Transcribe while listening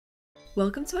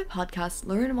Welcome to my podcast,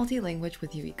 Learn Multi-Language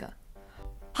with Yinkan.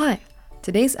 Hi,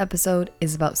 today's episode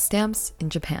is about stamps in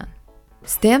Japan.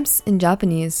 Stamps in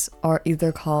Japanese are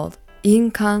either called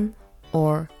Yinkan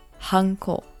or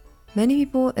Hanko. Many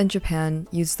people in Japan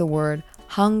use the word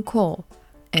Hanko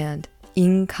and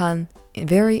Yinkan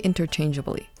very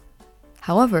interchangeably.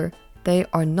 However, they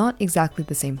are not exactly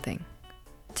the same thing.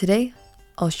 Today,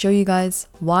 I'll show you guys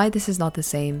why this is not the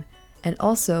same and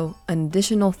also an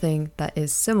additional thing that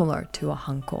is similar to a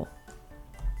Hanko.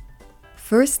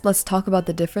 First, let's talk about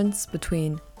the difference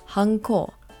between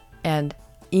Hanko and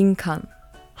Yinkan.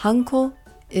 Hanko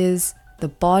is the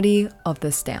body of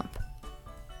the stamp.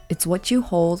 It's what you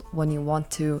hold when you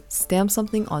want to stamp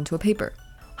something onto a paper.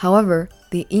 However,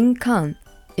 the Yinkan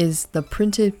is the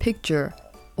printed picture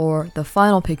or the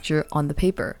final picture on the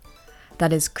paper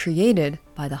that is created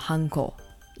by the Hanko.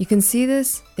 You can see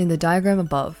this in the diagram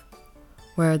above,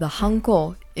 where the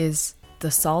Hanko is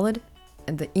the solid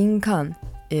and the Yinkan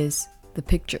is the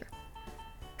picture.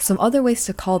 Some other ways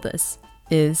to call this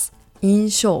is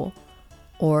inshō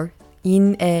or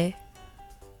in-e.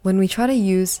 When we try to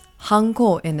use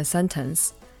Hanko in a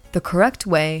sentence, the correct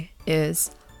way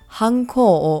is Hanko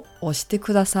o oshite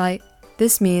kudasai.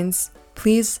 This means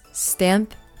please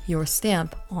stamp your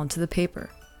stamp onto the paper.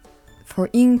 For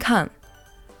Yinkan,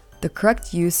 the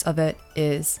correct use of it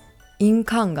is 印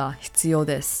鑑が必要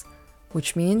です,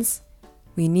 which means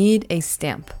we need a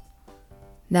stamp.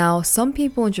 Now, some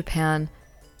people in Japan,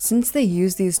 since they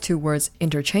use these two words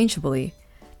interchangeably,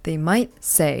 they might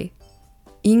say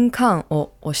印鑑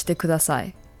を押してくださ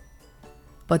い.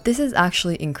 But this is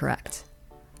actually incorrect.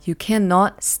 You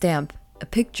cannot stamp a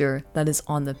picture that is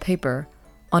on the paper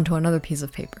onto another piece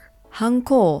of paper.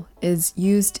 Hanko is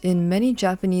used in many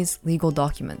Japanese legal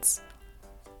documents.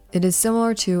 It is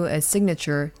similar to a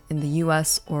signature in the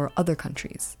US or other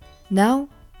countries. Now,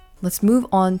 let's move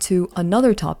on to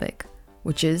another topic,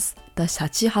 which is the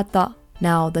Shachihata.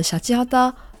 Now, the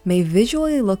Shachihata may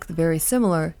visually look very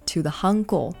similar to the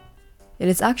Hanko. It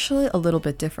is actually a little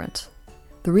bit different.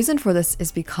 The reason for this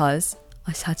is because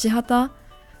a Shachihata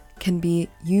can be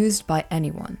used by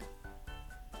anyone.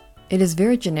 It is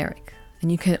very generic, and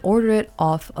you can order it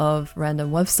off of random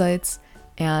websites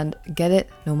and get it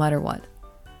no matter what.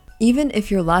 Even if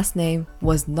your last name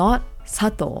was not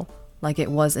Sato, like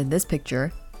it was in this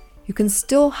picture, you can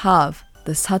still have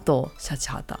the Sato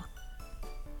Shachihata.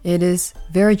 It is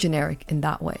very generic in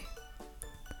that way.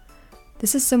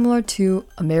 This is similar to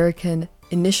American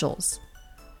initials,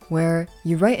 where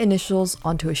you write initials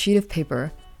onto a sheet of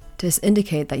paper to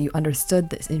indicate that you understood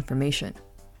this information.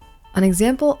 An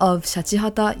example of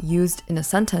Shachihata used in a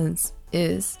sentence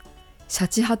is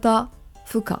Shachihata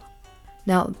fuka.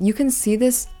 Now, you can see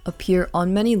this appear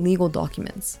on many legal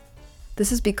documents.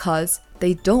 This is because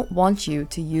they don't want you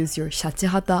to use your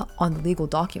Shachihata on the legal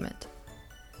document.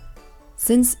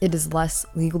 Since it is less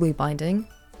legally binding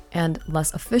and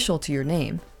less official to your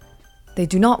name, they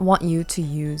do not want you to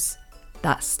use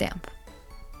that stamp.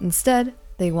 Instead,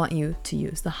 they want you to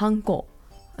use the Hanko.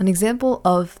 An example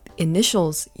of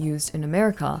initials used in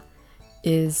America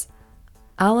is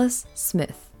Alice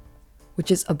Smith, which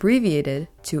is abbreviated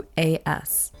to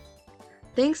AS.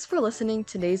 Thanks for listening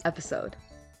to today's episode.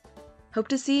 Hope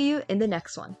to see you in the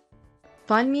next one.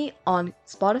 Find me on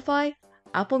Spotify,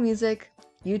 Apple Music,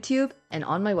 YouTube, and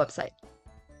on my website.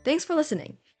 Thanks for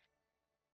listening.